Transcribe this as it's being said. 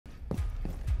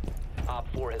Op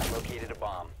 4 has located a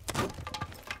bomb.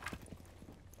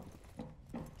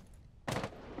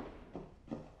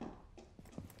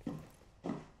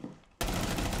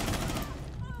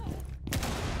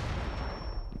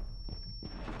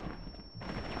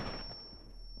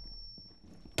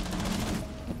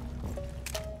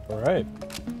 All right.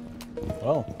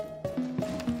 Well,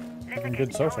 looking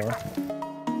good so far.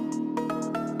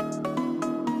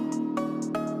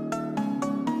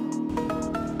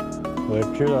 Well, they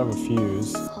appear to have a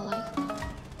fuse.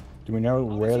 Do we know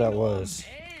where that was?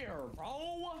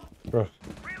 Bro.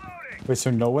 Wait,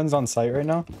 so no one's on site right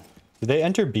now? Did they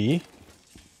enter B?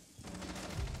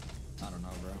 I don't know,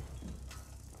 bro.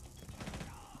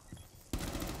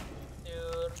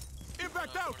 Dude.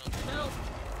 Impact out! Help.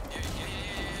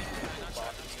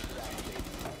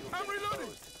 I'm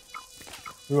reloading!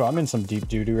 Ooh, I'm in some deep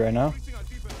doo-doo right now. Reaching our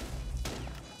defense.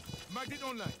 Magnet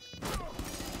online.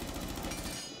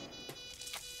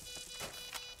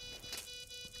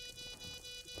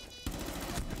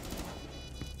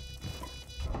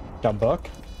 Got Buck.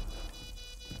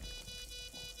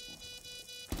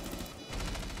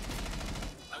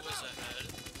 I was ahead.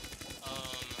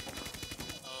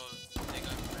 They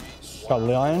got breached. Got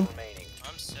Lion. Remaining.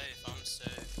 I'm safe, I'm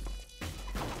safe.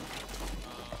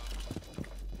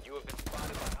 You have been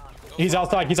spotted by hostiles. He's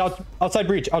outside. He's outside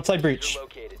breach. Outside breach. You're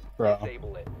located. Bro.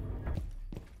 Disable it.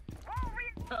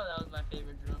 Oh, that was my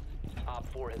favorite drone. Op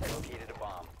 4 has located a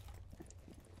bomb.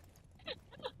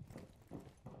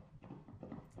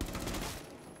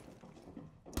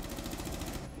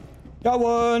 Got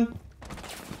one.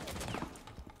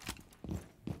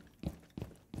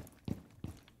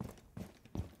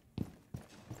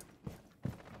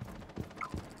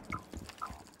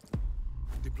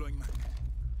 Deploying mag.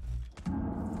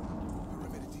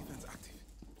 Perimeter defense active.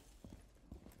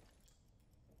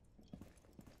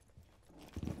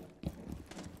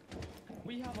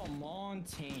 We have a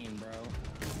Montaigne, bro.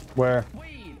 Where?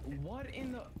 Wait, what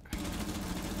in the...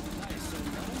 Nice, so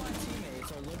none of my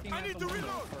teammates are looking I at need the to window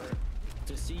reload.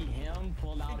 to see him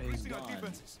pull out his Increasing our gun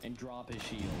defenses. and drop his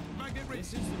shield. Magnet ready.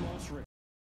 This is the most crap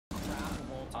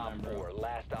of all Op time, bro. 4,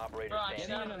 last operator Bro, I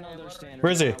standing. Getting another standard.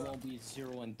 Where is he? that won't be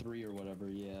 0 and 3 or whatever,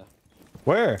 yeah.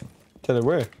 Where? Taylor,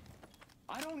 where?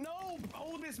 I don't know!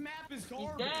 Oh, this map is dead.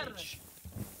 garbage!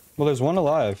 Well, there's one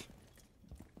alive.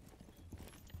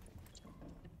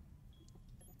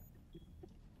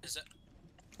 Is that...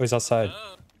 Oh, he's outside.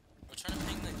 We're trying to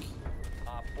ping the...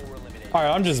 Op 4 eliminated.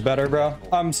 Alright, I'm just better, bro.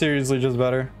 I'm seriously just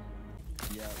better.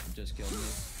 Yeah, just killed me.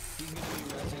 He's gonna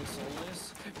be rezzing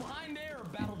Solus. Behind there!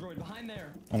 Battle droid, behind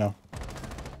there! I know.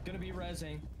 Gonna be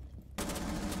rezzing. And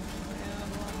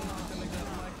I'm not gonna get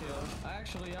my kill.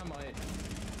 Actually, I might.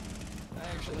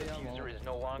 Actually, I User won't. is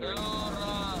no longer. Dora.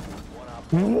 One Op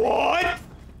 4. What?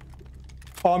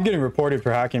 Oh, I'm getting reported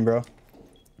for hacking, bro.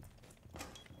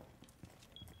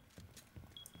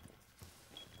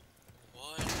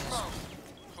 What is...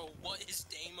 Bro, what is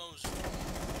Deimos?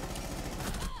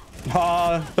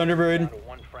 Ah, Thunderbird. Down to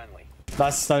one friendly.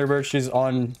 That's Thunderbird. She's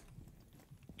on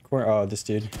corner. Oh, this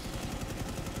dude.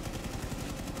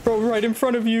 Bro, right in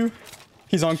front of you.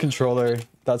 He's on controller.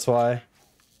 That's why.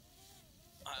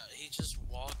 He just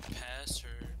walked past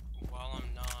her while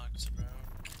I'm knocked, bro.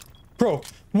 Bro,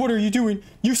 what are you doing?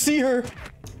 You see her?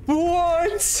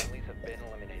 What? Friendlies have been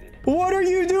eliminated. What are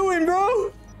you doing,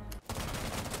 bro?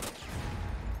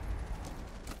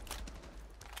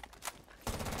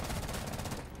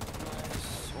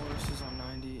 Solus is on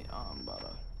 90. I'm about to.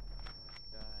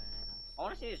 I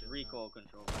want to see this recoil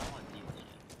control, but I want to see this shit.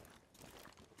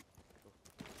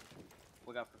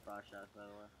 Look out for frost shots, by the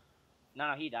way.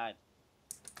 No, he died.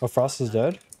 Oh, Frost is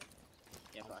dead?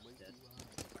 Yeah, frost is dead.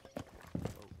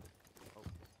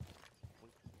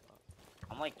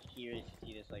 I'm like curious to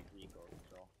see this like recoil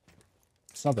control.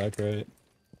 It's not that great.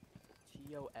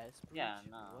 TOS breach? Yeah,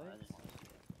 no, What? I just want to see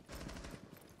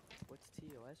it. What's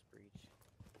TOS breach?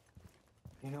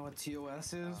 You know what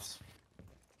TOS is?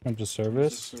 I'm just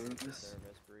service. Service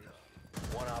breach.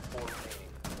 One Op 4 remaining.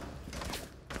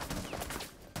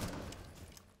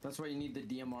 That's why you need the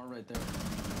DMR right there.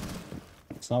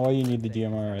 It's not why you need the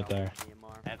DMR right there.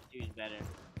 DMR. F2 is better.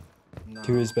 No.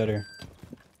 2 is better.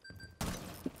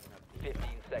 15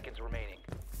 seconds remaining.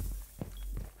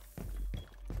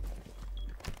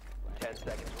 10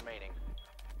 seconds remaining.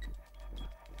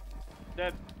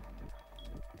 Dead.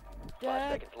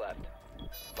 5 seconds left.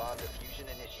 Bomb diffusion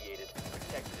initiated.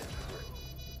 Protect the intruder.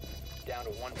 Down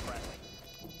to one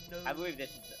friendly. I believe this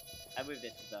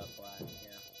is the flag.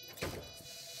 Yeah.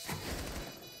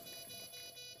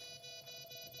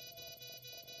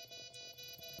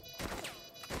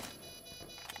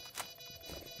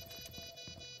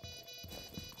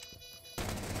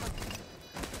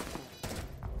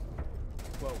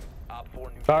 Op 4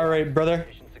 neutral. Fire rate, brother.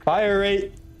 Mission success. Fire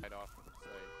rate. Right off the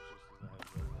site,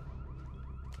 just as a heads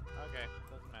up. Okay,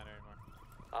 doesn't matter anymore.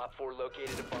 Op 4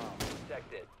 located a bomb.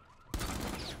 Protect it.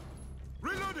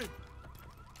 Reloading!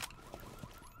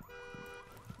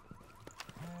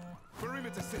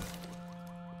 Perimeter set.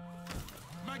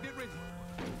 Magnet ready.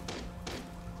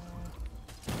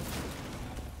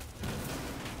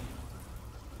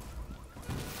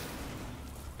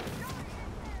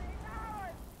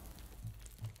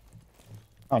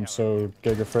 I'm so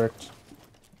gigafricked.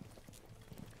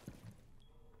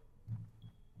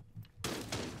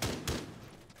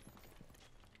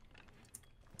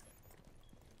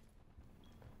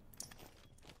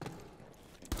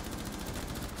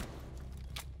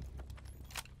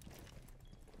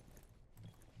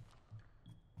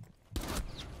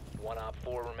 One Op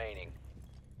 4 remaining.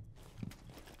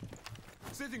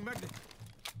 Setting magnet.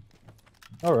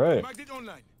 All right. Magnet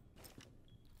online.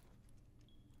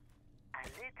 A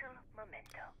little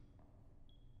memento.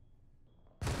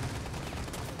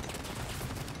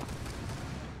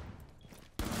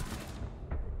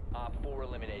 Op 4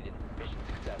 eliminated. Mission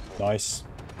successful. Nice.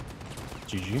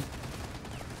 GG.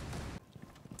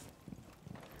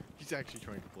 He's actually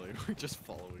trying to play. We're just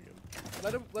following him.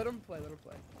 Let him play. Let him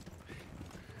play.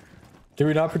 Did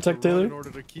we not protect Run Taylor? in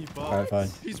order to keep up. All right, fine.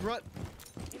 He's run.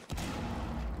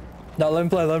 No, let him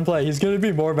play. Let him play. He's gonna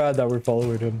be more mad that we're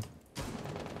following him. I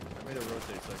made a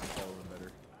rotate so I can follow him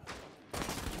better.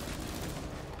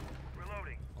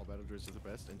 Reloading. All battle droids are the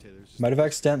best, and Taylor's just. Might have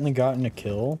accidentally gotten a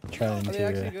kill trying Are they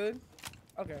actually to. good?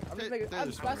 Okay, I'm just making. They're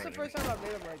just That's the running. first time I've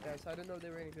made them like that, so I didn't know they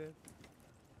were any good.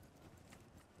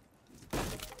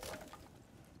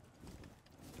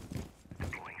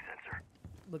 Deploying sensor.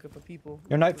 Looking for people.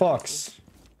 Yo, Night Fox.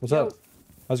 What's Yo. up?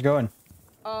 How's it going?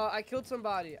 I killed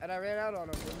somebody and I ran out on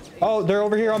them. Oh, they're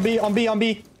over here on B. On B. On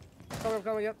B.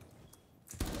 Coming, yep.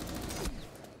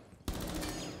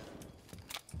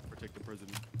 Protect the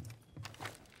president.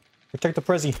 Protect the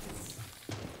Prezi.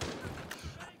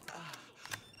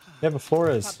 Yeah, but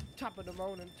Flores. Top of the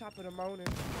morning, top of the morning.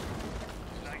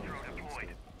 Nitro deployed.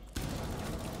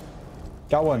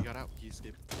 Got He one. got out. He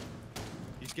escaped.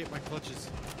 He escaped my clutches.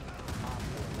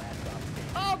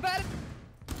 Oh, bad.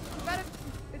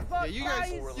 It's Yeah,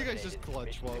 bugged. you guys just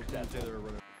clutch while me and Taylor are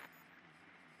running.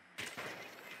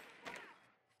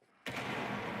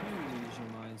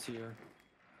 Lesion mines here.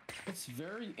 It's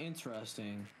very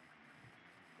interesting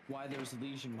why there's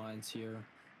lesion mines here.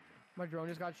 My drone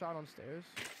just got shot on stairs.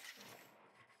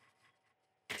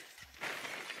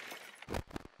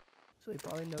 So they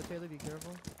probably know Taylor, be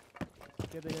careful.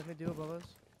 Yeah, they definitely do above us.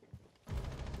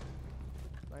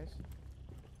 Nice.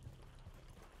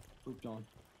 Pooped on.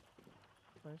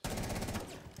 Nice.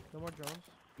 No more drones.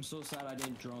 I'm so sad I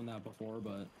didn't drone that before,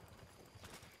 but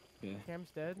yeah.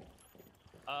 Cam's dead.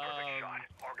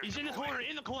 He's in the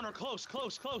corner, close.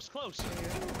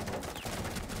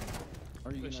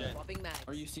 Are you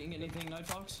Are you seeing anything, Night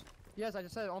Fox? Yes, I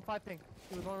just said it on 5 ping.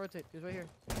 He was going to rotate. He was right here.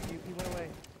 He went away.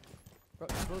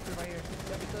 Both are right here.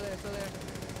 Yep, he's still there.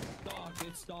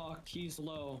 It's Doc. He's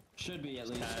low. Should be at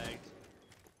least. Tagged.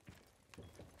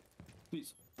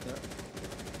 Please. There.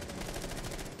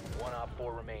 One Op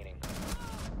 4 remaining.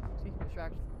 See,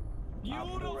 distraction. Op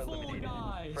 4 Beautiful, eliminated.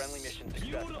 guys. Friendly mission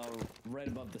successful. Right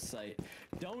above the site.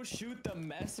 Don't shoot the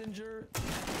messenger.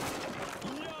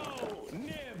 Yo,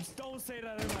 Nibs, don't say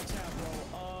that in my chat,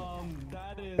 bro.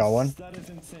 That is. Got one? That is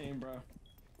insane, bro.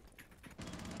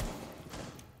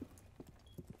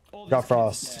 Oh, Got this kid's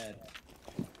Frost. dead.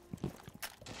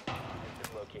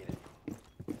 Been located.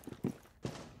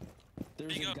 There's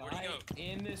Where'd he a go? Where'd he guy go?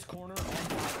 in this corner on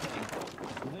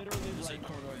my literally right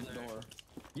corner of the door.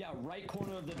 Yeah, right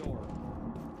corner of the door.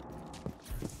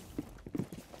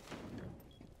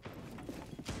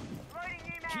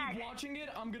 Keep watching it.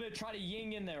 I'm gonna try to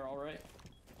ying in there, alright?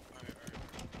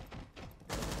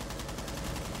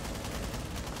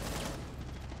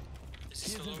 Is he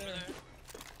still over there?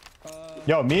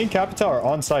 Yo, me and Capital are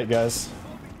on site, guys.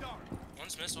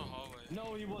 One's missile hallway.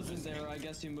 No, he wasn't there. I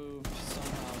guess he moved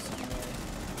somehow, some way.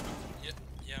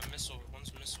 Yeah, missile.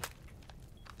 One's missile.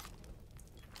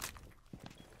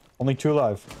 Only 2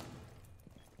 alive.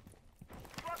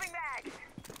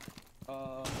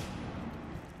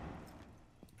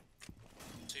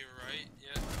 To your right,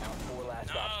 yeah. Op 4 last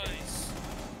stop. Nice.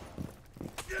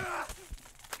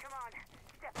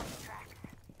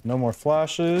 No more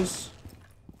flashes.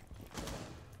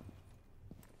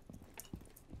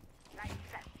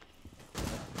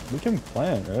 We can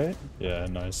plant, right? Yeah,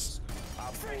 nice.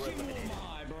 Op 4 eliminated.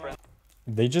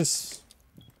 They just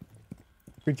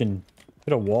freaking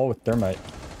hit a wall with thermite.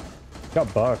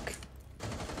 Got Buck.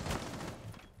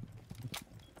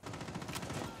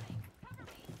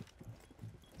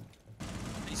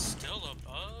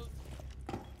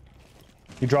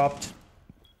 He dropped.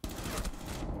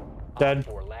 Dead. Op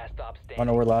 4, last stop I don't know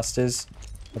standing. where last is.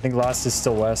 I think last is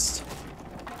still west.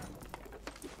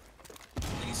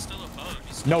 He's still above.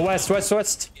 He's No, still west, above. west,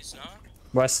 west. He's not?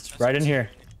 West, right in here.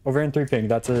 Over in 3 ping.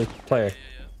 That's a player.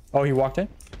 Yeah. Oh, he walked in?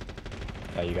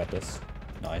 Yeah, you got this.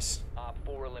 Nice. Op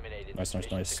 4 eliminated. Nice, nice,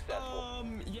 Mission nice. successful.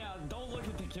 Yeah, don't look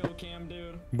at the kill cam,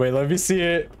 dude. Wait, let me see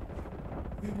it.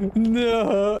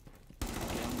 No.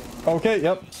 Okay,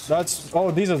 yep. That's...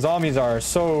 Oh, these are zombies are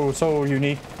so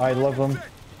unique. I love them.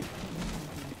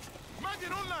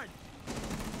 Magnet online.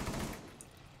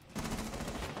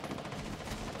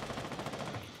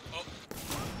 Oh,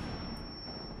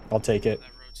 I'll take it. that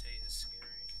rotate is scary.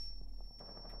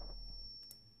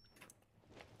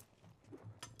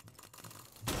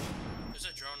 There's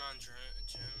a drone on gym.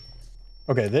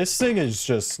 Okay, this thing is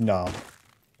just... No.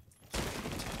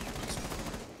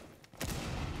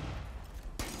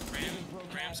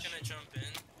 Ram's gonna jump in.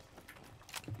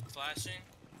 Flashing.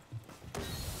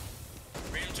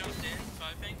 Ram jumped in.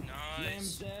 5 ping.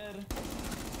 Nice. Dead.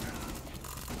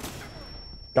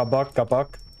 Got buck, got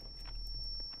buck.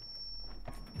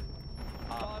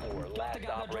 Op 4, last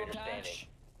operator standing.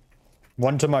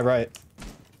 One to my right.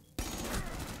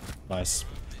 Nice.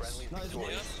 Friendly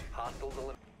victorious. Hostiles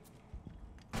eliminated.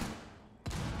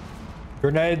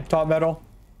 Grenade, top metal.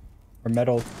 Or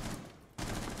metal.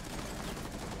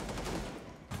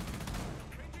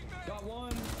 Got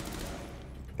one.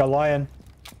 Got lion.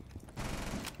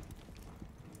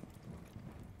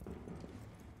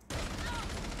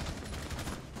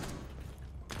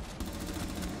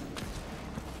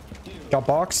 Got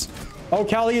box. Oh,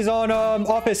 Callie is on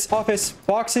office.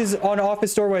 Box is on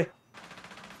office doorway.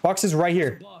 Box is right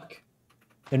here. Buck.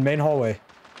 In main hallway.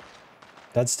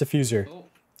 That's diffuser. Oh.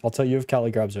 I'll tell you if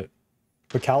Callie grabs it.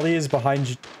 But Callie is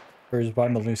behind or is by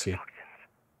Malusi.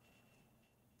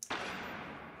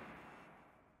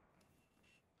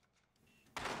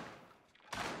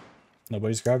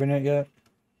 Nobody's grabbing it yet.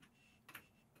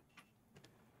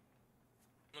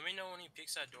 Let me know when he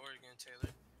peeks that door again,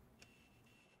 Taylor.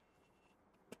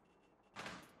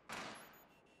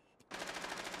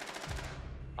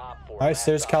 Op 4, Nice, last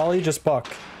there's operator. Callie, just Buck.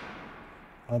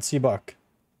 I don't see Buck.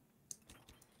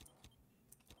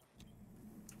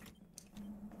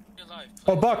 You're live.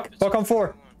 Oh, Buck! Buck on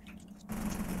 4.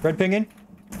 Red pinging.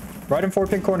 Right in 4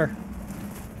 ping corner.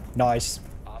 Nice.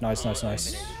 Nice, nice,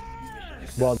 nice.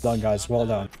 Well done, guys. Well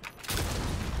done.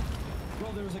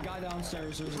 Bro, there was a guy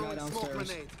downstairs.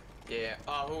 Yeah.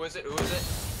 Who is it? Who is it?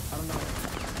 I don't know.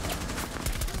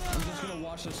 I'm just gonna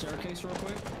watch the staircase real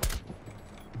quick.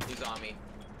 He's on me.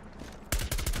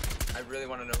 I really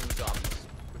want to know whose office.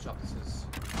 Which office is?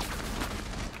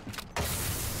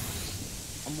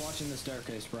 I'm watching the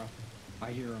staircase, bro.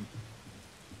 I hear him.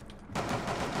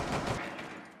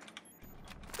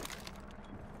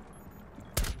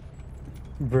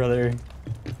 Brother.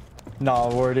 Nah,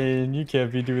 Warden. You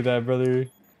can't be doing that, brother.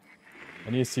 I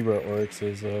need to see where Oryx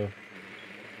is, though.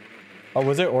 Oh,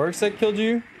 was it Oryx that killed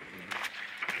you?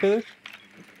 Taylor?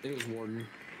 It was Warden.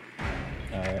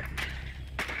 Alright.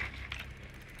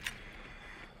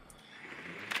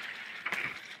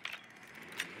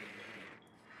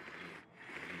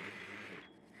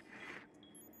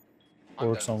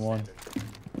 Oryx on 1.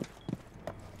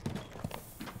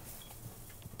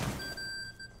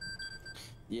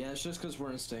 Yeah, it's just because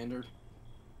we're in standard.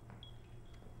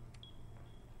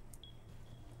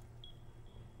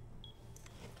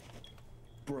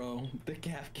 Bro, the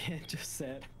Capcan just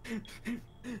said,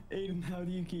 Aiden, how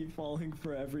do you keep falling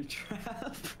for every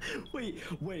trap? wait,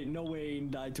 no way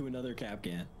Aiden died to another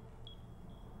Capcan.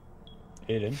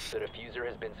 Aiden, The diffuser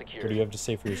has been what secured. do you have to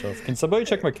say for yourself? Can somebody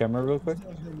check my camera real quick?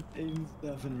 Aiden's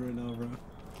stuffing right now,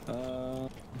 bro.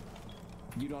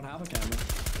 You don't have a camera.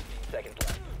 15 seconds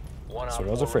left. One That's op what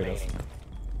I was 4 afraid of. remaining.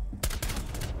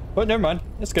 But never mind.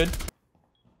 It's good.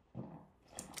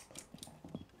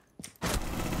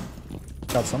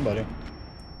 Got somebody.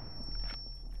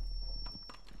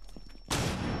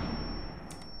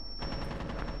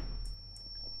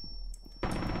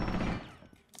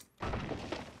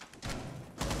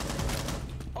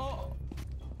 Oh!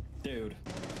 Dude.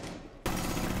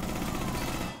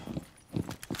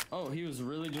 Oh, he was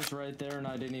really just right there and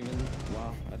I didn't even...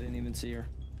 Wow, I didn't even see her.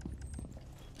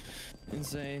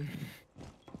 Insane.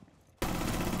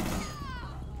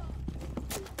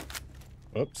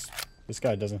 Oops. This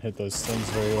guy doesn't hit those things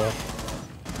very well.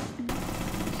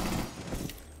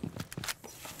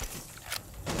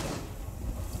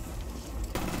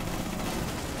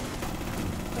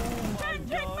 Oh my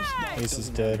gosh. Ace is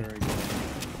dead.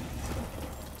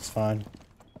 It's fine.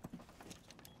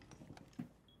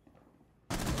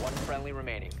 One friendly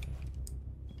remaining.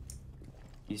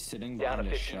 He's sitting Down to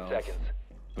behind a 15 shelf, seconds.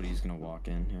 but he's gonna walk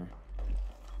in here.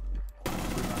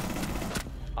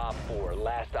 Op 4,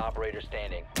 last operator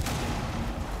standing.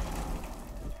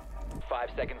 5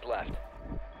 seconds left.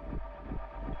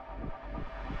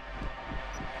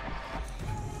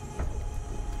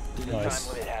 Nice.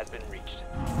 Time limit has been reached.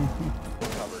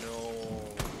 Cover, no.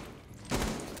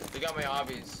 They got my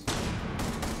hobbies.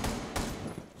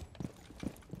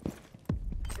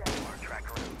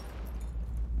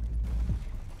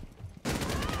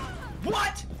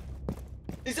 What?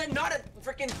 Is that not a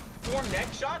freaking 4 neck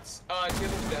shots?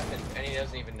 Taylor's deafened, and he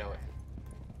doesn't even know it.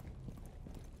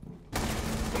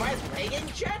 Am I lagging,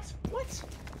 chat? What?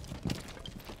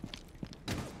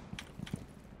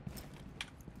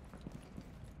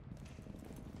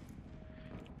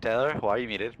 Taylor, why are you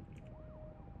muted?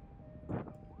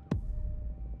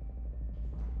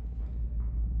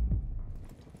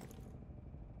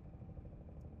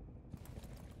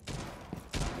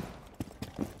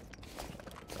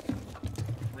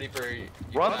 Reaper,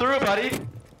 Run through, buddy.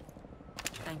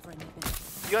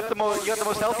 You got the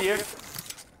most health here.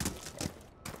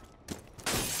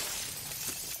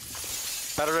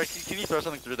 Better, can you throw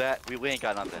something through that? We ain't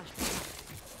got nothing.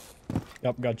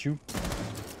 Yep, got you.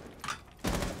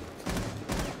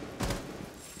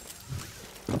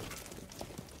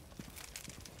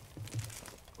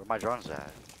 Where my drones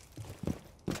at?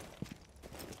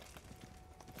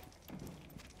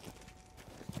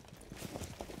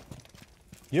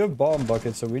 You have bomb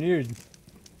buckets, so we need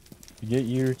to get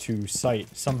you to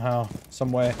site somehow,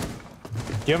 some way.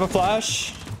 Do you have a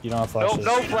flash? You don't have flashes.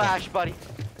 No flash, buddy.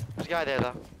 There's a guy there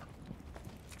though.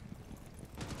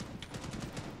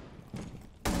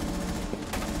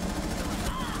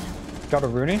 Got a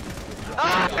Rooney?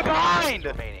 Ah,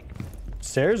 behind!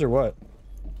 Stairs or what?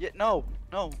 Yeah, no.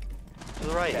 To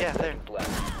the right, yeah, there. The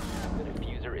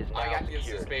diffuser is now I got this,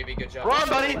 secured. baby. Good job. Run,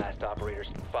 buddy! Last operators,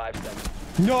 5 seconds.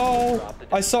 No!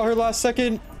 I saw her last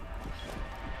second.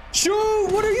 Shoot!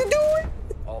 What are you doing?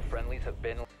 All friendlies have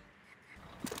been.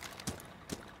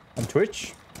 On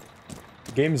Twitch?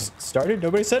 The game's started?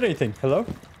 Nobody said anything. Hello?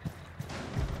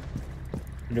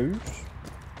 News?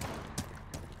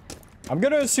 I'm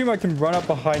gonna assume I can run up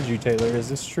behind you, Taylor. Is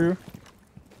this true?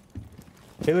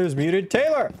 Taylor's muted.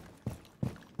 Taylor!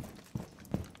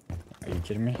 Are you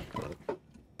kidding me?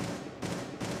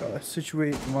 Gotta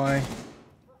situate my...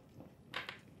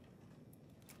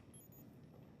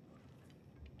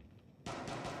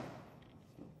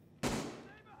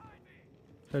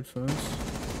 headphones.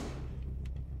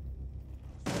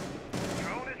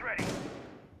 Drone is ready.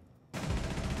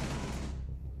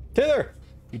 Taylor!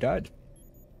 You died.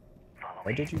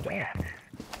 Why did you die?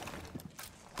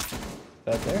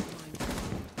 That there?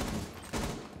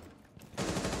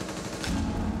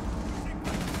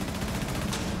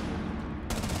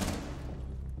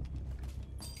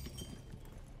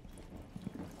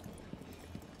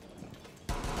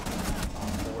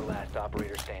 Four last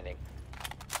operator standing.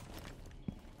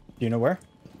 Do you know where?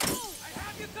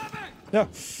 Yeah.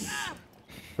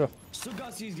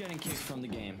 Sugasi's getting kicked from the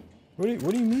game. What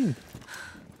do you mean?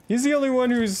 He's the only one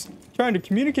who's trying to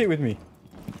communicate with me.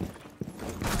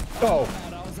 Oh.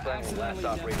 Last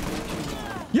operator.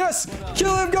 Yes!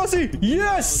 Kill him, Gussie!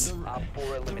 Yes! Op 4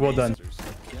 eliminated. Well done.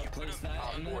 Place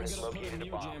that, and then I'm gonna put a new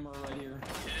jammer right here.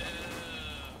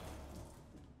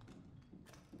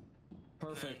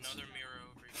 Perfect. Another mirror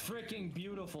over here. Freaking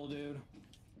beautiful, dude.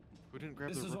 Who didn't grab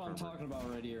This the is what I'm ripper? talking about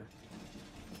right here.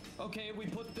 Okay, we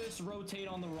put this rotate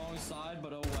on the wrong side,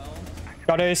 but oh well.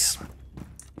 Got ace.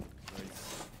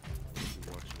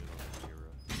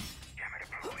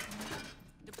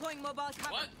 Deploying mobile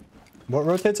cover. What? What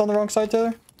rotates on the wrong side,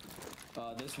 Taylor?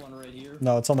 This one right here.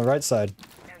 No, it's on the right side.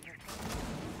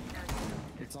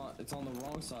 It's on the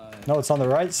wrong side. No, it's on the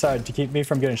right side to keep me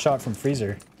from getting shot from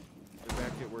freezer. You're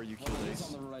back at where you killed It is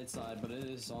Ace. on the right side, but it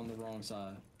is on the wrong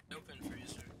side. Open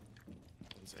freezer.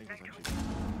 His ankle's on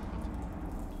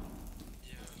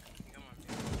Yeah, come on.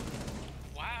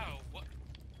 Wow, what?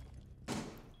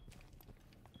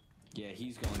 Yeah,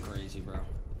 he's going crazy, bro.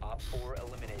 Op 4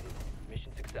 eliminated.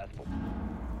 Mission successful.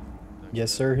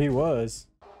 Yes, sir, he was.